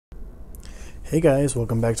Hey guys,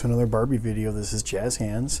 welcome back to another Barbie video. This is Jazz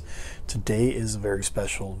Hands. Today is a very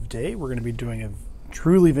special day. We're going to be doing a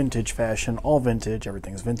truly vintage fashion, all vintage,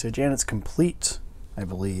 everything's vintage, and it's complete, I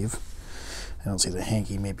believe. I don't see the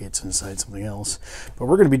hanky, maybe it's inside something else. But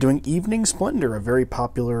we're going to be doing Evening Splendor, a very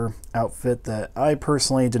popular outfit that I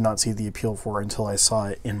personally did not see the appeal for until I saw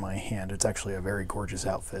it in my hand. It's actually a very gorgeous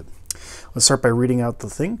outfit. Let's start by reading out the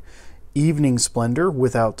thing. Evening Splendor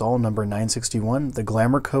without doll, number 961. The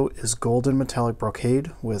glamour coat is golden metallic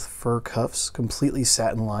brocade with fur cuffs, completely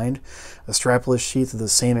satin lined. A strapless sheath of the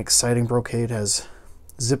same exciting brocade has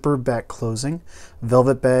zipper back closing,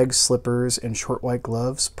 velvet bags, slippers, and short white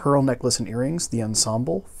gloves, pearl necklace and earrings. The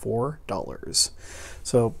ensemble, $4.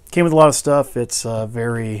 So came with a lot of stuff. It's a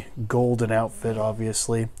very golden outfit,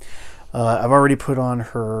 obviously. I've already put on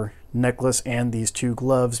her necklace and these two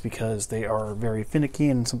gloves because they are very finicky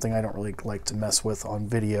and something I don't really like to mess with on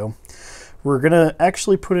video. We're gonna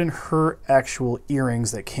actually put in her actual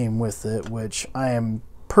earrings that came with it, which I am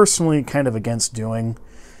personally kind of against doing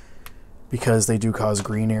because they do cause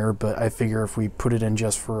green air, but I figure if we put it in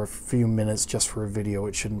just for a few minutes, just for a video,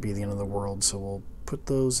 it shouldn't be the end of the world. So we'll put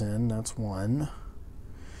those in, that's one.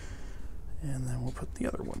 And then we'll put the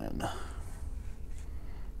other one in.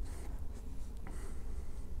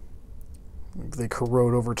 They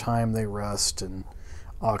corrode over time, they rust and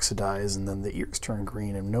oxidize, and then the ears turn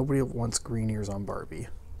green, and nobody wants green ears on Barbie.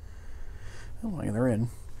 Oh, and they're in.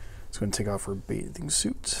 It's going to take off her bathing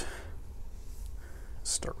suit.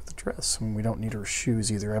 Start with the dress. And we don't need her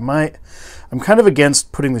shoes either. I'm kind of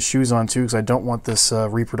against putting the shoes on too because I don't want this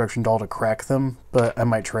reproduction doll to crack them, but I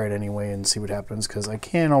might try it anyway and see what happens because I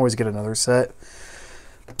can always get another set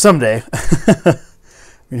someday.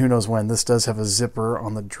 I mean, who knows when. This does have a zipper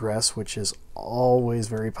on the dress, which is always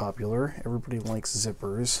very popular. Everybody likes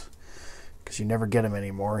zippers because you never get them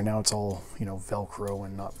anymore. Now it's all, you know, Velcro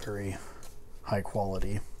and not very high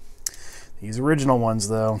quality. These original ones,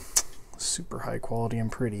 though, super high quality and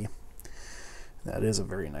pretty. That is a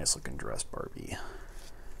very nice looking dress, Barbie.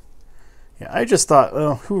 Yeah, I just thought,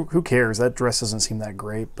 well, who cares? That dress doesn't seem that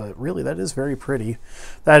great, but really, that is very pretty.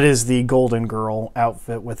 That is the Golden Girl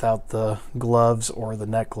outfit without the gloves or the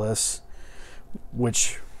necklace,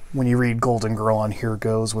 which, when you read Golden Girl on here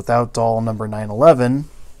goes, without doll, number 911.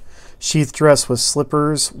 Sheath dress with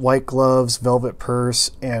slippers, white gloves, velvet purse,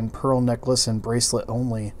 and pearl necklace and bracelet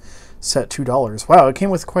only. Set $2. Wow, it came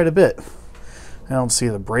with quite a bit. I don't see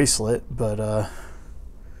the bracelet, but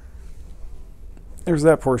there's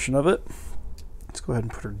that portion of it. Let's go ahead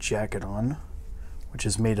and put her jacket on, which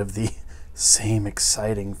is made of the same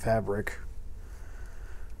exciting fabric.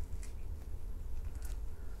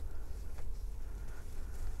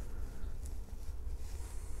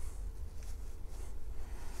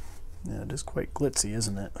 Yeah, it is quite glitzy,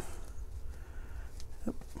 isn't it?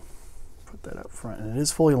 Yep. Put that up front. And it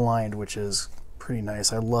is fully lined, which is pretty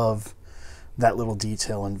nice. I love that little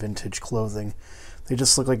detail in vintage clothing. They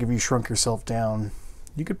just look like if you shrunk yourself down,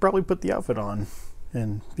 you could probably put the outfit on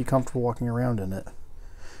and be comfortable walking around in it.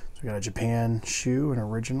 So we got a Japan shoe, an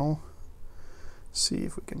original. See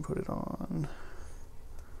if we can put it on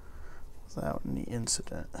without any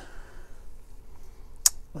incident.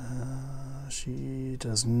 She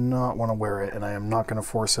does not want to wear it, and I am not going to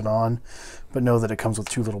force it on, but know that it comes with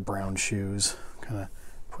two little brown shoes. Kind of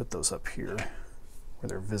put those up here where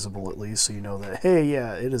they're visible at least, so you know that, hey,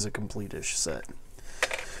 yeah, it is a complete-ish set.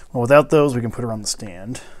 Well, without those, we can put her on the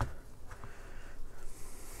stand.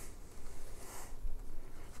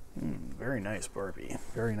 Very nice, Barbie.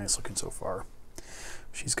 Very nice looking so far.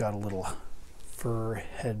 She's got a little fur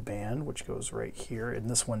headband, which goes right here. And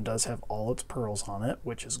this one does have all its pearls on it,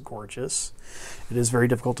 which is gorgeous. It is very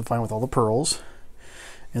difficult to find with all the pearls.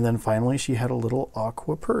 And then finally, she had a little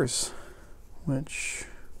aqua purse, which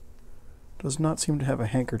does not seem to have a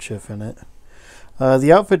handkerchief in it.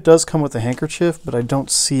 The outfit does come with a handkerchief, but I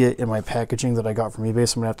don't see it in my packaging that I got from eBay,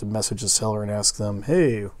 so I'm going to have to message the seller and ask them,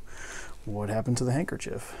 hey, what happened to the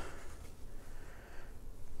handkerchief?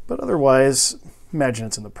 But otherwise, imagine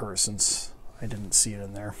it's in the purse since I didn't see it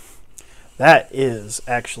in there. That is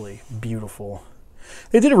actually beautiful.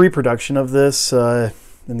 They did a reproduction of this in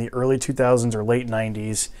the early 2000s or late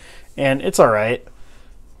 90s, and it's all right.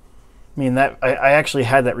 I mean, that I actually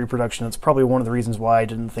had that reproduction. It's probably one of the reasons why I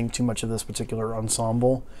didn't think too much of this particular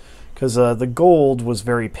ensemble, because the gold was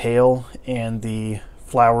very pale, and the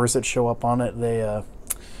flowers that show up on it, they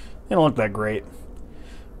don't look that great.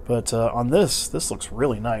 But on this looks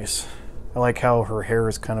really nice. I like how her hair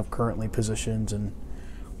is kind of currently positioned and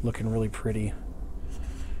looking really pretty.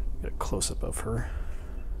 Get a close-up of her.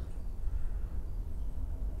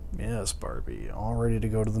 Yes, Barbie, all ready to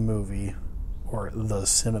go to the movie or the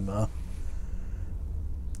cinema.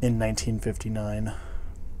 in 1959.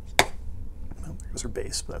 Oh, there's her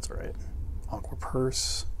base, but that's all right. Aqua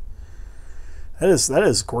purse. That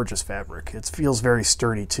is gorgeous fabric. It feels very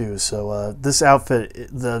sturdy too. So this outfit,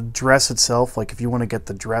 the dress itself, like if you want to get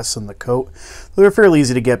the dress and the coat, they're fairly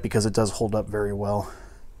easy to get because it does hold up very well.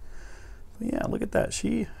 But yeah, look at that.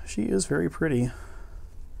 She is very pretty.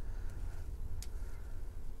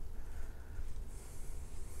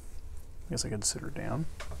 I guess I could sit her down.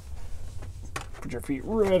 Put your feet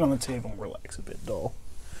right on the table and relax a bit, doll.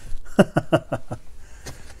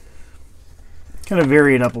 Kind of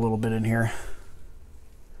vary it up a little bit in here.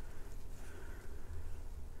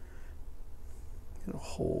 Get a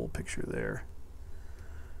whole picture there.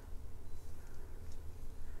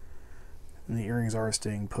 And the earrings are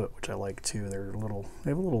staying put, which I like too. They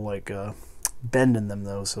have a little like bend in them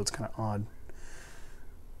though, so it's kind of odd.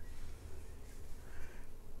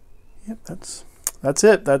 Yep, that's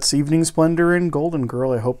it. That's Evening Splendor in Golden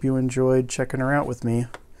Girl. I hope you enjoyed checking her out with me.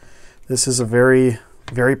 This is a very,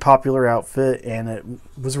 very popular outfit, and it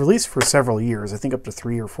was released for several years. I think up to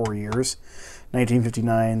 3 or 4 years.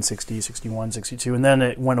 1959, 60, 61, 62, and then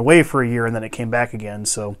it went away for a year, and then it came back again.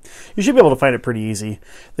 So you should be able to find it pretty easy.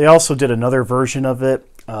 They also did another version of it.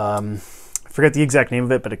 I forget the exact name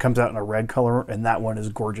of it, but it comes out in a red color, and that one is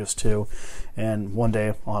gorgeous too. And one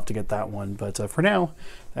day I'll have to get that one. But for now,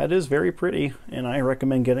 that is very pretty, and I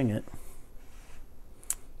recommend getting it.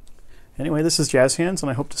 Anyway, this is Jazz Hands, and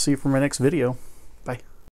I hope to see you for my next video.